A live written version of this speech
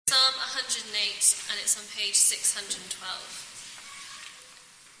and it's on page 612.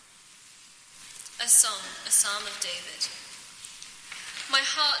 A song, a psalm of David. My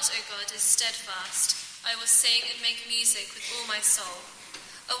heart, O God, is steadfast. I will sing and make music with all my soul.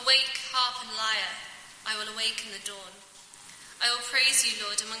 Awake, harp and lyre. I will awaken the dawn. I will praise you,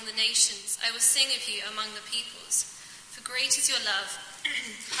 Lord, among the nations. I will sing of you among the peoples. For great is your love,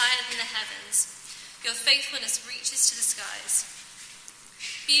 higher than the heavens. Your faithfulness reaches to the skies.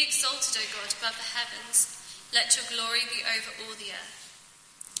 Be exalted, O God, above the heavens. Let your glory be over all the earth.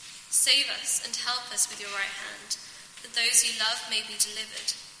 Save us and help us with your right hand, that those you love may be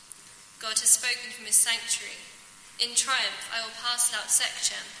delivered. God has spoken from his sanctuary. In triumph I will pass out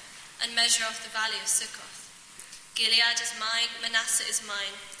Shechem and measure off the valley of Succoth. Gilead is mine, Manasseh is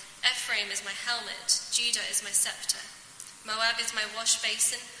mine, Ephraim is my helmet, Judah is my scepter. Moab is my wash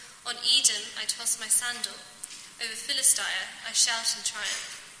basin, on Edom I toss my sandal, over Philistia I shout in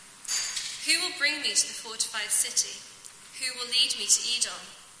triumph. Who will bring me to the fortified city? Who will lead me to Edom?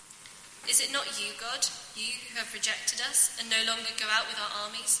 Is it not you, God, you who have rejected us and no longer go out with our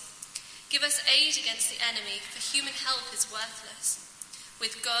armies? Give us aid against the enemy, for human help is worthless.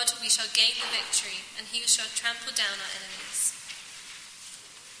 With God we shall gain the victory, and he shall trample down our enemies.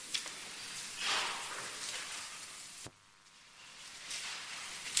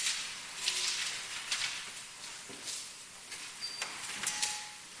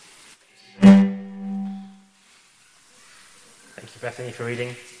 Thank you, Bethany, for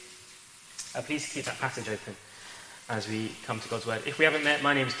reading. Please keep that passage open as we come to God's Word. If we haven't met,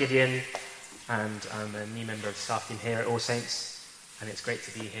 my name is Gideon, and I'm a new member of the staff team here at All Saints, and it's great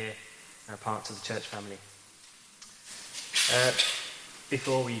to be here, part of the church family.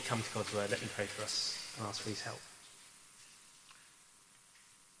 Before we come to God's Word, let me pray for us and ask for his help.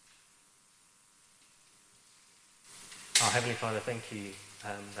 Our Heavenly Father, thank you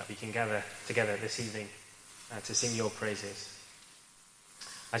that we can gather together this evening to sing your praises.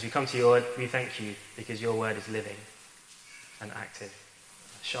 As we come to your word, we thank you because your word is living and active,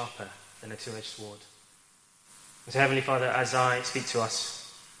 sharper than a two-edged sword. And so, Heavenly Father, as I speak to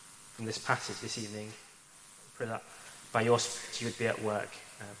us from this passage this evening, I pray that by your Spirit you would be at work,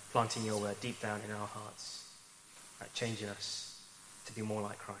 planting your word deep down in our hearts, changing us to be more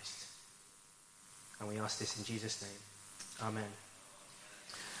like Christ. And we ask this in Jesus' name. Amen.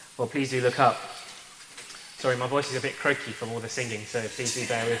 Well, please do look up. Sorry, my voice is a bit croaky from all the singing, so please do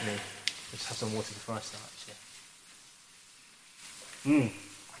bear with me. I'll just have some water before I start, actually.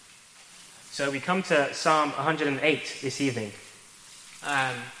 So we come to Psalm 108 this evening.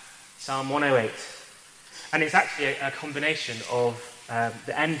 Psalm 108. And it's actually a combination of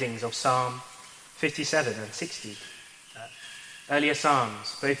the endings of Psalm 57 and 60. Earlier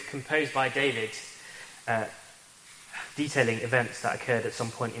psalms, both composed by David, detailing events that occurred at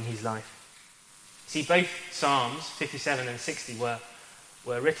some point in his life. See, both Psalms, 57 and 60, were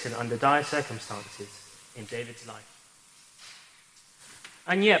written under dire circumstances in David's life.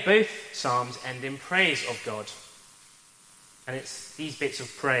 And yet both Psalms end in praise of God. And it's these bits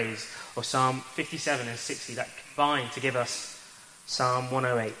of praise of Psalm 57 and 60 that combine to give us Psalm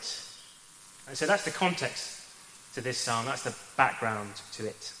 108. And so that's the context to this psalm, that's the background to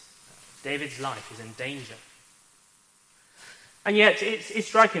it. David's life is in danger. And yet, it's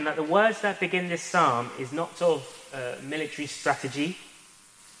striking that the words that begin this psalm is not of military strategy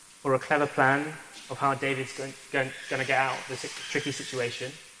or a clever plan of how David's going to get out of this tricky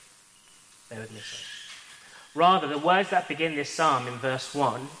situation. Bear with me a second. Rather, the words that begin this psalm in verse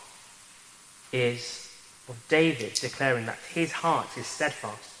 1 is of David declaring that his heart is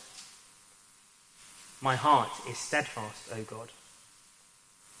steadfast. My heart is steadfast, O God.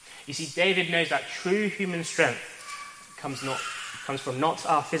 You see, David knows that true human strength comes from not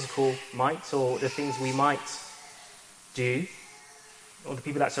our physical might or the things we might do or the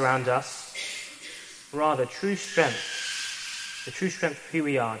people that surround us. Rather, true strength, the true strength of who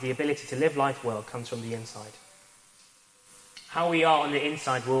we are, the ability to live life well, comes from the inside. How we are on the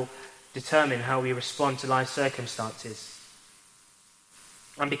inside will determine how we respond to life circumstances.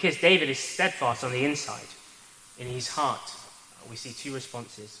 And because David is steadfast on the inside, in his heart, we see two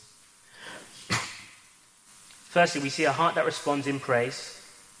responses. Firstly, we see a heart that responds in praise.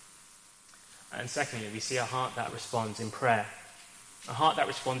 And secondly, we see a heart that responds in prayer. A heart that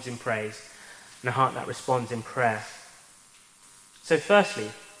responds in praise and a heart that responds in prayer. So firstly,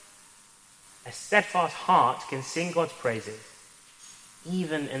 a steadfast heart can sing God's praises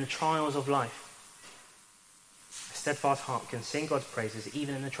even in the trials of life. A steadfast heart can sing God's praises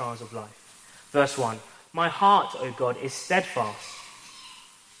even in the trials of life. Verse 1, my heart, O God, is steadfast.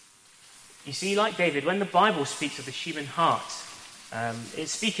 You see, like David, when the Bible speaks of the human heart,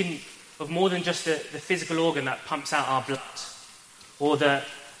 it's speaking of more than just the physical organ that pumps out our blood, or the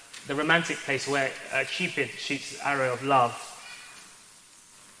romantic place where Cupid shoots the arrow of love.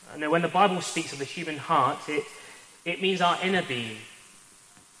 No, when the Bible speaks of the human heart, it means our inner being,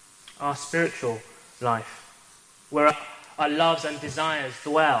 our spiritual life, where our loves and desires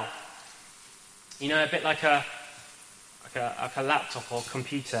dwell. You know, a bit like a laptop or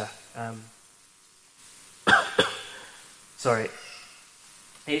computer. Sorry.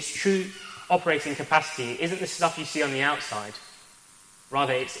 Its true operating capacity isn't the stuff you see on the outside.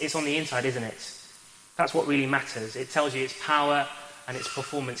 Rather, it's on the inside, isn't it? That's what really matters. It tells you its power and its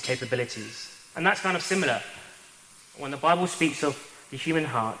performance capabilities. And that's kind of similar. When the Bible speaks of the human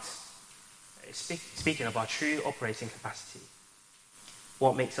heart, it's speaking of our true operating capacity.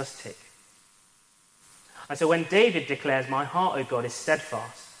 What makes us tick. And so when David declares, "My heart, O God, is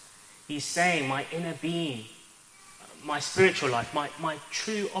steadfast," he's saying my inner being, my spiritual life, my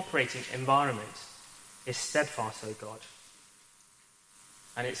true operating environment is steadfast, O God.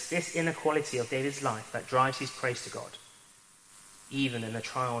 And it's this inner quality of David's life that drives his praise to God, even in the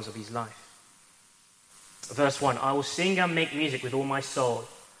trials of his life. Verse 1, "I will sing and make music with all my soul.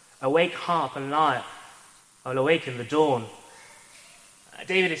 Awake harp and lyre, I'll awaken the dawn."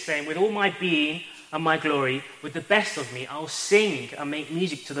 David is saying, with all my being and my glory, with the best of me, I'll sing and make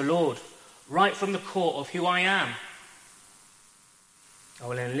music to the Lord, right from the core of who I am. I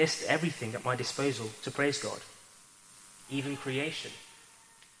will enlist everything at my disposal to praise God, even creation.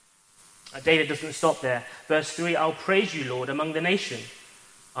 David doesn't stop there. Verse 3, "I'll praise you, Lord, among the nations.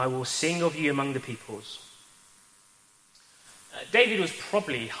 I will sing of you among the peoples." David was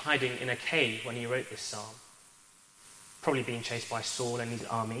probably hiding in a cave when he wrote this psalm, probably being chased by Saul and his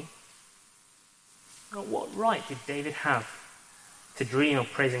army. Now, what right did David have to dream of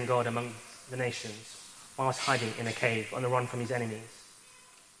praising God among the nations whilst hiding in a cave on the run from his enemies?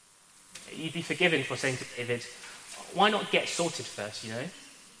 You'd be forgiven for saying to David, why not get sorted first, you know?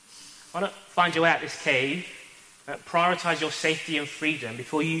 Why not find your way out this cave, prioritize your safety and freedom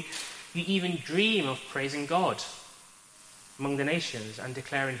before you even dream of praising God among the nations and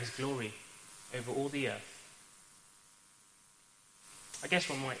declaring his glory over all the earth? I guess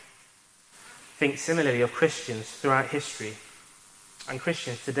one might think similarly of Christians throughout history and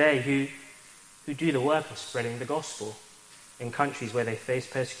Christians today who do the work of spreading the gospel in countries where they face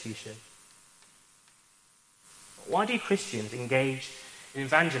persecution. Why do Christians engage in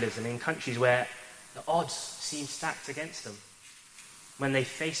evangelism in countries where the odds seem stacked against them, when they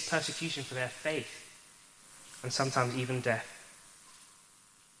face persecution for their faith and sometimes even death?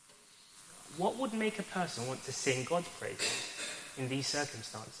 What would make a person want to sing God's praises in these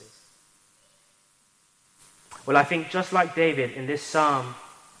circumstances? Well, I think just like David in this psalm,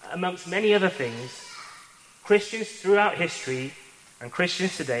 amongst many other things, Christians throughout history and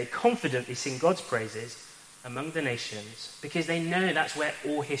Christians today confidently sing God's praises among the nations because they know that's where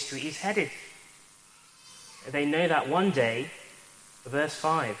all history is headed. They know that one day, verse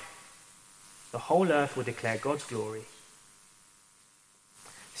 5, the whole earth will declare God's glory.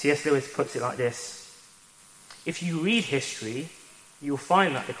 C.S. Lewis puts it like this: if you read history, you'll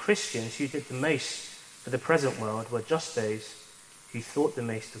find that the Christians who did the most for the present world were just those who thought the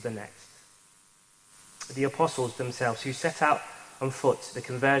most of the next. The apostles themselves who set out on foot the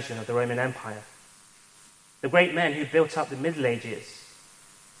conversion of the Roman Empire. The great men who built up the Middle Ages.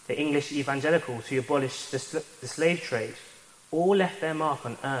 The English evangelicals who abolished the slave trade. All left their mark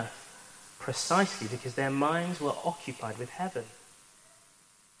on earth precisely because their minds were occupied with heaven.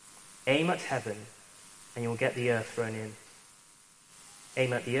 Aim at heaven and you'll get the earth thrown in.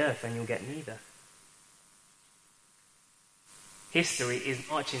 Aim at the earth and you'll get neither. History is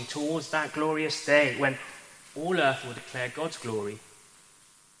marching towards that glorious day when all earth will declare God's glory.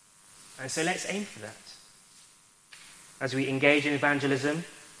 And so let's aim for that. As we engage in evangelism,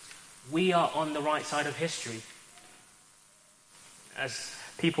 we are on the right side of history. As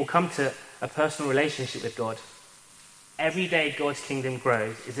people come to a personal relationship with God, every day God's kingdom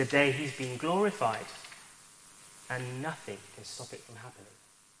grows is a day he's being glorified, and nothing can stop it from happening.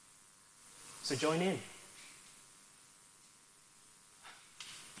 So join in.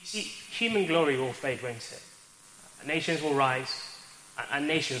 You see, human glory will fade, won't it? Nations will rise, and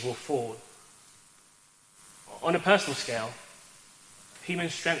nations will fall. On a personal scale, human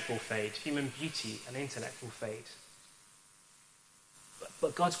strength will fade, human beauty and intellect will fade.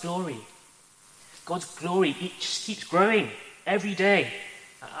 But God's glory just keeps growing every day.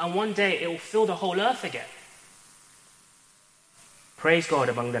 And one day it will fill the whole earth again. Praise God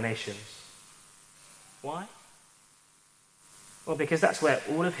among the nations. Why? Well, because that's where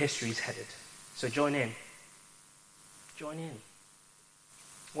all of history is headed. So join in. Join in.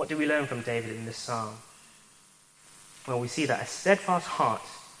 What do we learn from David in this psalm? Well, we see that a steadfast heart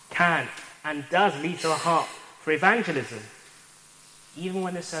can and does lead to a heart for evangelism, even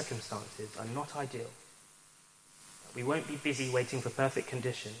when the circumstances are not ideal. We won't be busy waiting for perfect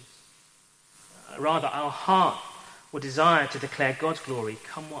conditions. Rather, our heart will desire to declare God's glory,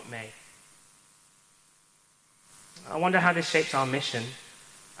 come what may. I wonder how this shapes our mission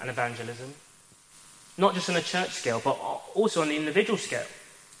and evangelism, not just on a church scale, but also on the individual scale.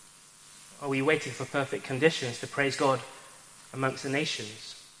 Are we waiting for perfect conditions to praise God amongst the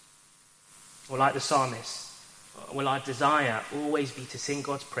nations? Or like the psalmist, will our desire always be to sing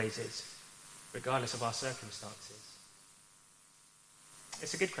God's praises, regardless of our circumstances?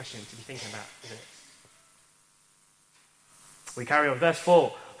 It's a good question to be thinking about, isn't it? We carry on. Verse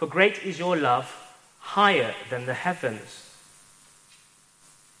 4. For great is your love, higher than the heavens.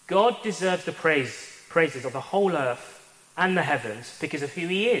 God deserves the praises of the whole earth and the heavens because of who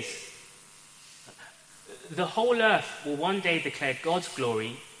he is. The whole earth will one day declare God's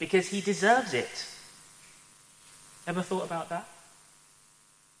glory because he deserves it. Ever thought about that?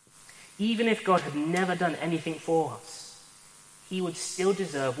 Even if God had never done anything for us, he would still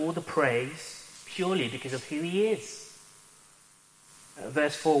deserve all the praise purely because of who he is.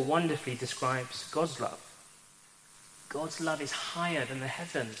 Verse 4 wonderfully describes God's love. God's love is higher than the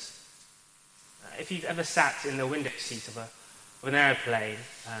heavens. If you've ever sat in the window seat of an aeroplane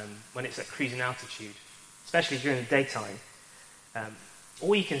when it's at cruising altitude, especially during the daytime,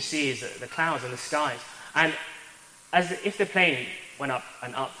 all you can see is the clouds and the skies. And if the plane went up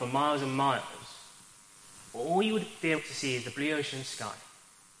and up for miles and miles, all you would be able to see is the blue ocean sky.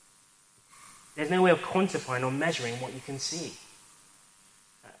 There's no way of quantifying or measuring what you can see.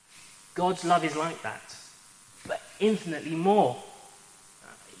 God's love is like that, but infinitely more.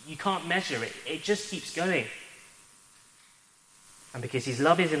 You can't measure it. It just keeps going. And because his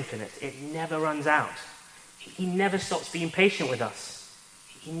love is infinite, it never runs out. He never stops being patient with us.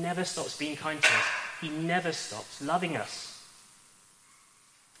 He never stops being kind to us. He never stops loving us.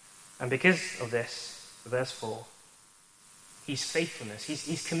 And because of this, verse 4, his faithfulness,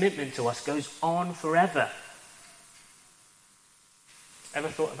 his commitment to us goes on forever. Ever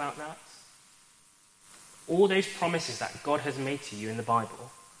thought about that? All those promises that God has made to you in the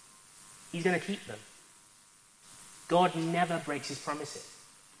Bible, he's going to keep them. God never breaks his promises.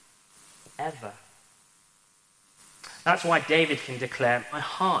 Ever. That's why David can declare, my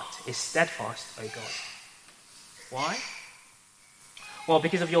heart is steadfast, O God. Why? Well,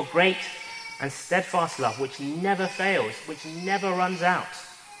 because of your great and steadfast love, which never fails, which never runs out.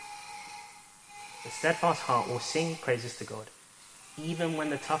 The steadfast heart will sing praises to God, even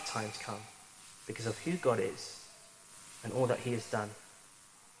when the tough times come, because of who God is and all that he has done.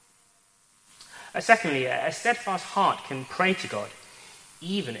 Secondly, a steadfast heart can pray to God,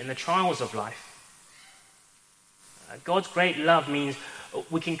 even in the trials of life. God's great love means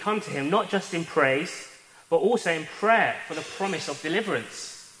we can come to him not just in praise, but also in prayer for the promise of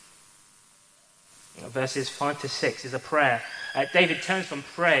deliverance. Verses 5 to 6 is a prayer. David turns from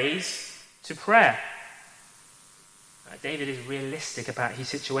praise to prayer. David is realistic about his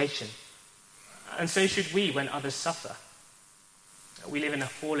situation. And so should we when others suffer. We live in a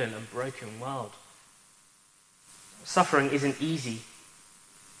fallen and broken world. Suffering isn't easy.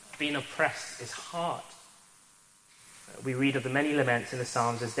 Being oppressed is hard. We read of the many laments in the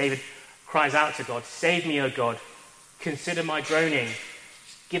Psalms as David cries out to God, save me, O God, consider my groaning,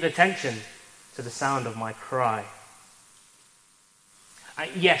 give attention to the sound of my cry.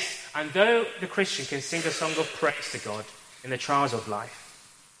 Yes, and though the Christian can sing a song of praise to God in the trials of life,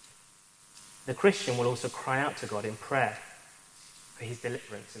 the Christian will also cry out to God in prayer for his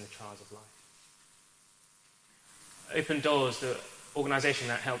deliverance in the trials of life. Open Doors, the organisation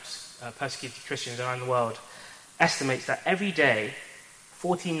that helps persecuted Christians around the world, estimates that every day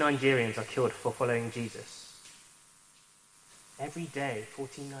 14 Nigerians are killed for following Jesus. Every day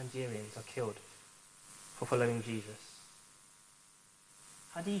 14 Nigerians are killed for following Jesus.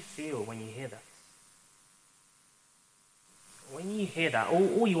 How do you feel when you hear that? When you hear that,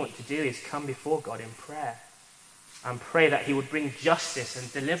 all you want to do is come before God in prayer and pray that he would bring justice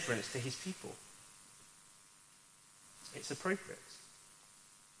and deliverance to his people. It's appropriate.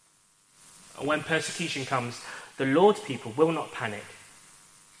 And when persecution comes, the Lord's people will not panic.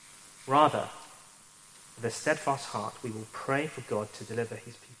 Rather, with a steadfast heart, we will pray for God to deliver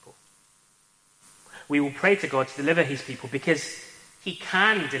his people. We will pray to God to deliver his people because he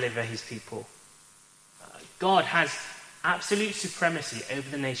can deliver his people. God has absolute supremacy over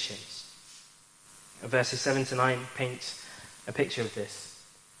the nations. Verses 7 to 9 paint a picture of this.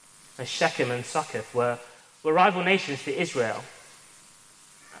 Shechem and Succoth were rival nations to Israel.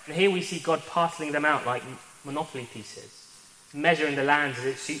 And here we see God parceling them out like monopoly pieces, measuring the lands as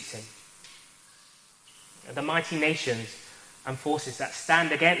it suits him. The mighty nations and forces that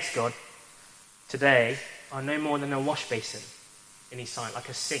stand against God today are no more than a wash basin in his sight, like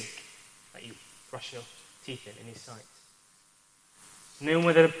a sink that you brush your teeth in his sight. No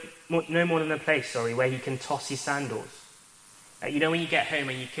more than a place, where he can toss his sandals. You know when you get home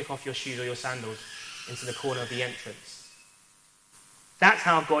and you kick off your shoes or your sandals into the corner of the entrance? That's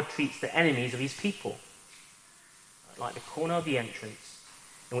how God treats the enemies of his people. Like the corner of the entrance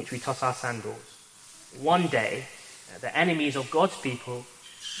in which we toss our sandals. One day, the enemies of God's people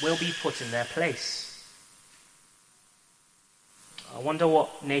will be put in their place. I wonder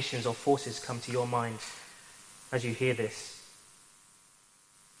what nations or forces come to your mind as you hear this.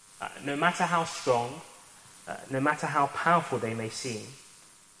 No matter how strong, no matter how powerful they may seem,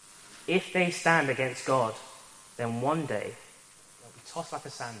 if they stand against God, then one day they'll be tossed like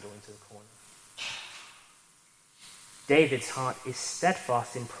a sandal into the corner. David's heart is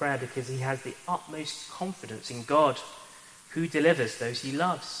steadfast in prayer because he has the utmost confidence in God, who delivers those he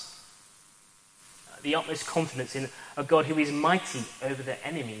loves. The utmost confidence in a God who is mighty over the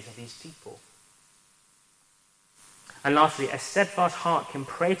enemies of his people. And lastly, a steadfast heart can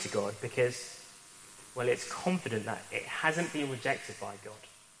pray to God because, it's confident that it hasn't been rejected by God.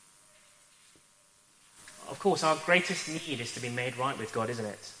 Of course, our greatest need is to be made right with God, isn't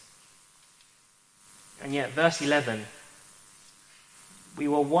it? And yet, verse 11, we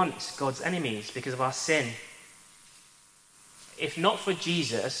were once God's enemies because of our sin. If not for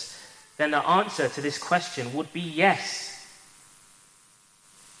Jesus, then the answer to this question would be yes,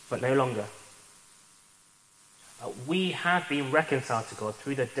 but no longer. We have been reconciled to God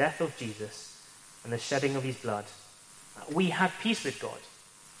through the death of Jesus and the shedding of his blood. We have peace with God.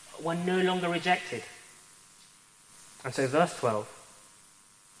 We're no longer rejected. And so verse 12,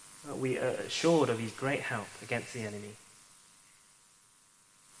 we are assured of his great help against the enemy.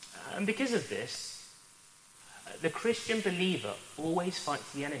 And because of this, the Christian believer always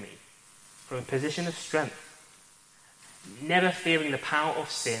fights the enemy from a position of strength, never fearing the power of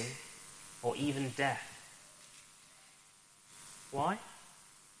sin or even death. Why?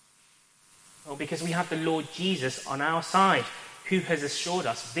 Well, because we have the Lord Jesus on our side, who has assured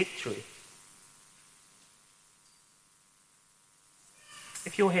us victory.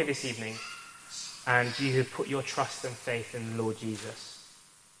 If you're here this evening and you have put your trust and faith in the Lord Jesus,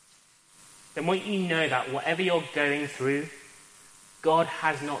 then won't you know that whatever you're going through, God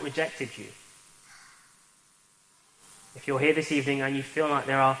has not rejected you. If you're here this evening and you feel like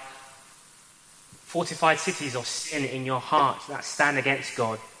there are fortified cities of sin in your heart that stand against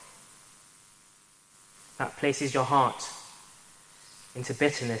God, that places your heart into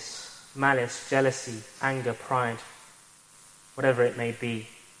bitterness, malice, jealousy, anger, pride, whatever it may be,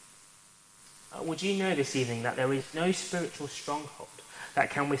 would you know this evening that there is no spiritual stronghold that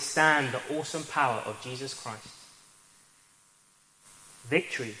can withstand the awesome power of Jesus Christ?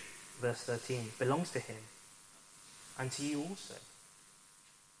 Victory, verse 13, belongs to him and to you also.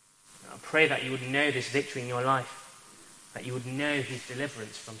 I pray that you would know this victory in your life, that you would know his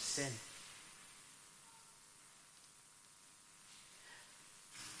deliverance from sin.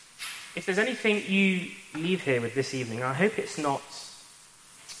 If there's anything you leave here with this evening, I hope it's not,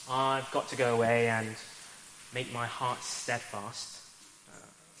 I've got to go away and make my heart steadfast.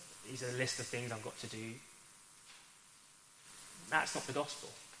 These are a list of things I've got to do. That's not the gospel.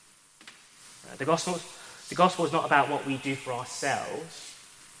 The gospel is not about what we do for ourselves.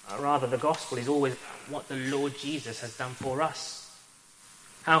 Rather, the gospel is always what the Lord Jesus has done for us.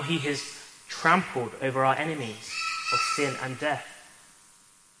 How he has trampled over our enemies of sin and death.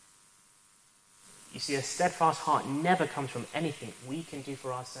 You see, a steadfast heart never comes from anything we can do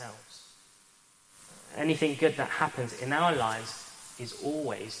for ourselves. Anything good that happens in our lives is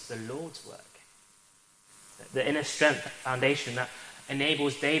always the Lord's work. The inner strength, foundation that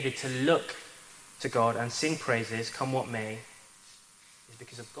enables David to look to God and sing praises, come what may, is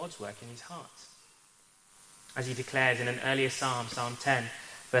because of God's work in his heart. As he declares in an earlier psalm, Psalm 10,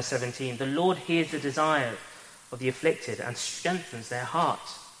 verse 17, the Lord hears the desire of the afflicted and strengthens their heart.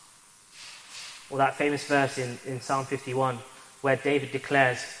 Or that famous verse in Psalm 51, where David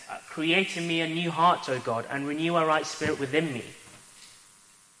declares, create in me a new heart, O God, and renew a right spirit within me.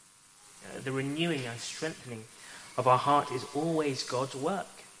 The renewing and strengthening of our heart is always God's work.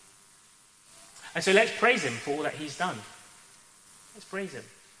 And so let's praise him for all that he's done. Let's praise him.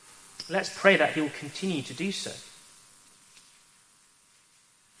 Let's pray that he will continue to do so.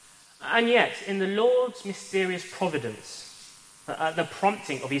 And yet, in the Lord's mysterious providence, at the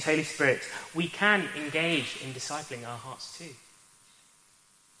prompting of his Holy Spirit, we can engage in discipling our hearts too.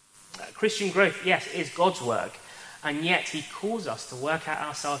 Christian growth, yes, is God's work, and yet he calls us to work out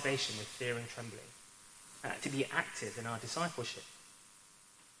our salvation with fear and trembling, to be active in our discipleship.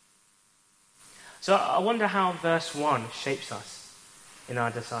 So I wonder how verse 1 shapes us in our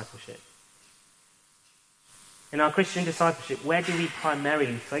discipleship. In our Christian discipleship, where do we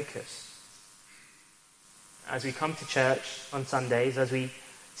primarily focus? As we come to church on Sundays, as we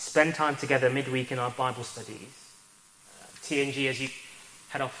spend time together midweek in our Bible studies, TNG as you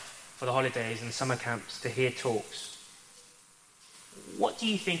head off for the holidays and summer camps to hear talks, what do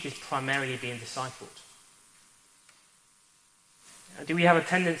you think is primarily being discipled? Do we have a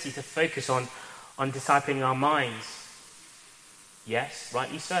tendency to focus on discipling our minds? Yes,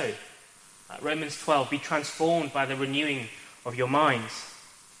 rightly so. Romans 12, be transformed by the renewing of your minds.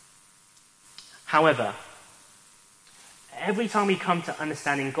 However, every time we come to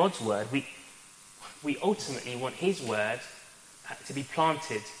understanding God's word, we ultimately want his word to be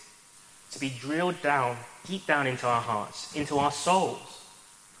planted, to be drilled down, deep down into our hearts, into our souls,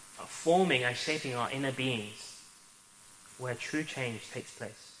 forming and shaping our inner beings, where true change takes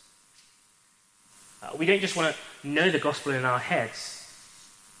place. We don't just want to know the gospel in our heads.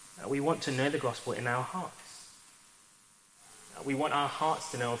 We want to know the gospel in our hearts. We want our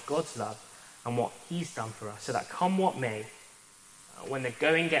hearts to know of God's love and what he's done for us, so that come what may, when the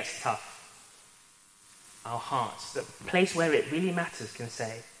going gets tough, our hearts, the place where it really matters, can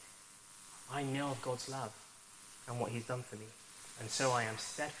say, I know of God's love and what he's done for me, and so I am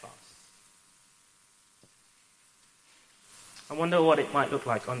steadfast. I wonder what it might look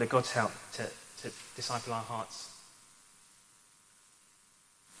like under God's help to disciple our hearts.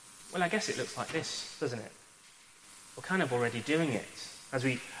 Well, I guess it looks like this, doesn't it? We're kind of already doing it as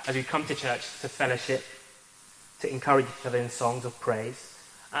we come to church to fellowship, to encourage each other in songs of praise,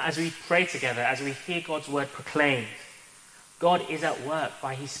 as we pray together, as we hear God's word proclaimed. God is at work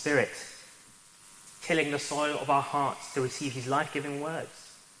by his Spirit, tilling the soil of our hearts to receive his life-giving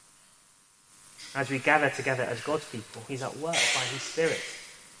words. As we gather together as God's people, he's at work by his Spirit,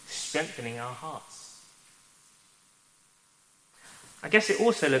 strengthening our hearts. I guess it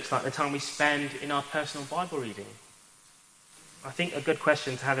also looks like the time we spend in our personal Bible reading. I think a good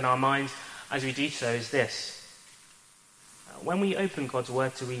question to have in our minds as we do so is this. When we open God's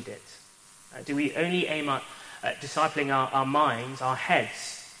word to read it, do we only aim at discipling our minds, our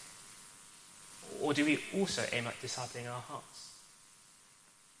heads, or do we also aim at discipling our hearts?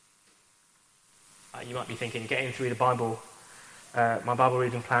 You might be thinking, getting through the Bible, my Bible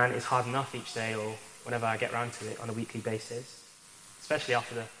reading plan is hard enough each day or whenever I get round to it on a weekly basis. Especially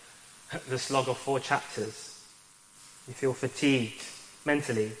after the slog of 4 chapters. You feel fatigued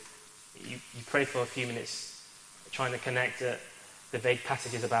mentally. You pray for a few minutes trying to connect the vague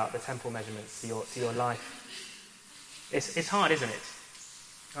passages about the temple measurements to your life. It's hard, isn't it?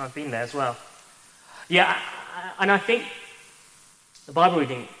 I've been there as well. Yeah, and I think the Bible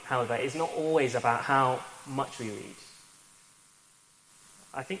reading, however, is not always about how much we read.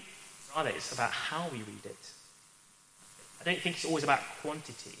 I think rather it's about how we read it. I don't think it's always about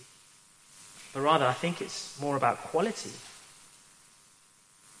quantity, but rather I think it's more about quality.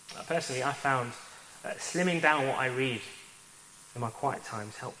 Personally, I found slimming down what I read in my quiet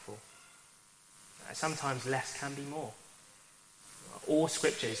times helpful. Sometimes less can be more. All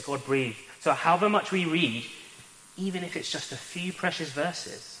scripture is God-breathed. So however much we read, even if it's just a few precious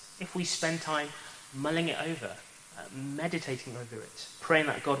verses, if we spend time mulling it over, meditating over it, praying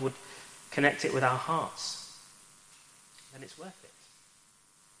that God would connect it with our hearts, then it's worth it.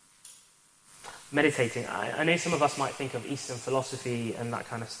 Meditating. I know some of us might think of Eastern philosophy and that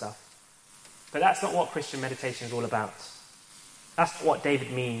kind of stuff, but that's not what Christian meditation is all about. That's what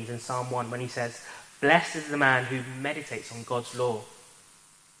David means in Psalm 1 when he says, blessed is the man who meditates on God's law.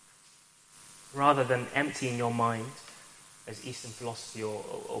 Rather than emptying your mind, as Eastern philosophy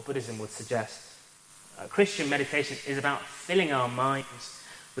or Buddhism would suggest, Christian meditation is about filling our minds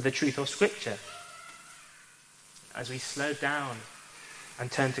with the truth of Scripture. As we slow down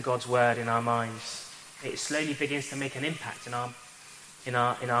and turn to God's word in our minds, it slowly begins to make an impact in our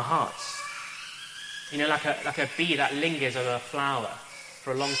hearts. You know, like a bee that lingers over a flower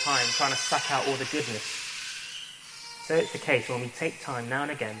for a long time, trying to suck out all the goodness. So it's the case when we take time now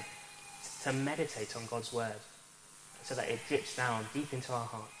and again to meditate on God's word, so that it drips down deep into our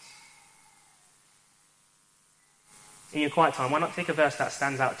hearts. In your quiet time, why not take a verse that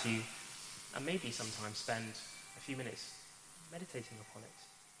stands out to you, and maybe sometimes spend a few minutes meditating upon it.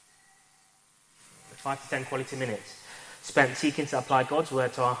 5 to 10 quality minutes spent seeking to apply God's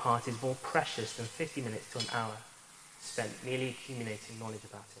word to our heart is more precious than 50 minutes to an hour spent merely accumulating knowledge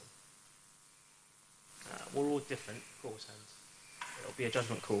about it. We're all different, of course, and It'll be a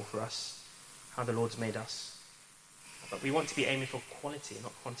judgment call for us, how the Lord's made us. But we want to be aiming for quality,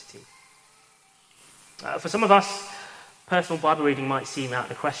 not quantity. For some of us, personal Bible reading might seem out of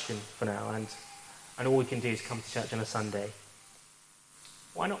the question for now, and all we can do is come to church on a Sunday.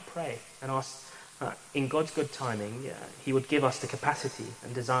 Why not pray and ask, in God's good timing, he would give us the capacity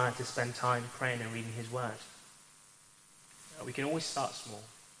and desire to spend time praying and reading his word. We can always start small.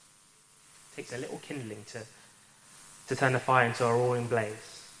 It takes a little kindling to turn the fire into a roaring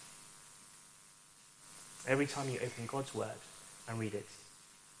blaze. Every time you open God's word and read it,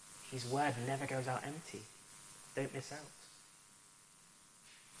 his word never goes out empty. Don't miss out.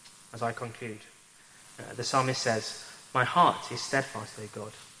 As I conclude, the psalmist says, "My heart is steadfast, O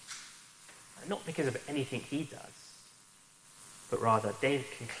God." Not because of anything he does, but rather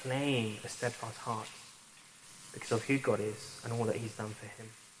David can claim a steadfast heart because of who God is and all that he's done for him.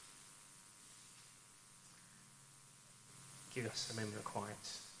 Give us a moment of quiet,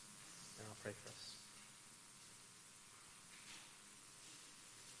 and I'll pray for us.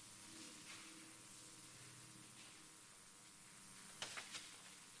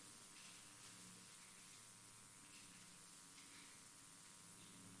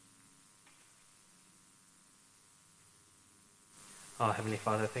 Our Heavenly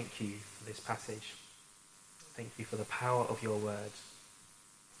Father, thank you for this passage. Thank you for the power of your word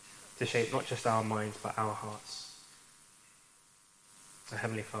to shape not just our minds but our hearts. Our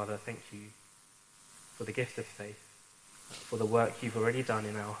Heavenly Father, thank you for the gift of faith, for the work you've already done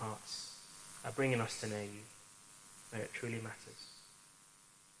in our hearts, bringing us to know you, where it truly matters.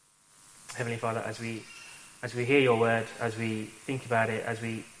 Heavenly Father, as we hear your word, as we think about it, as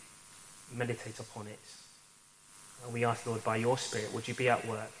we meditate upon it, we ask, Lord, by your Spirit, would you be at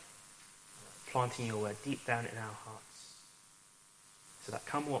work, planting your word deep down in our hearts, so that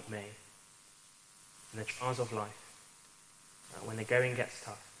come what may, in the trials of life, when the going gets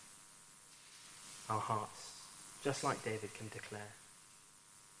tough, our hearts, just like David, can declare,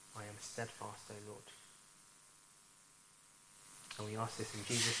 "I am steadfast, O Lord." And we ask this in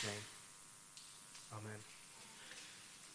Jesus' name. Amen.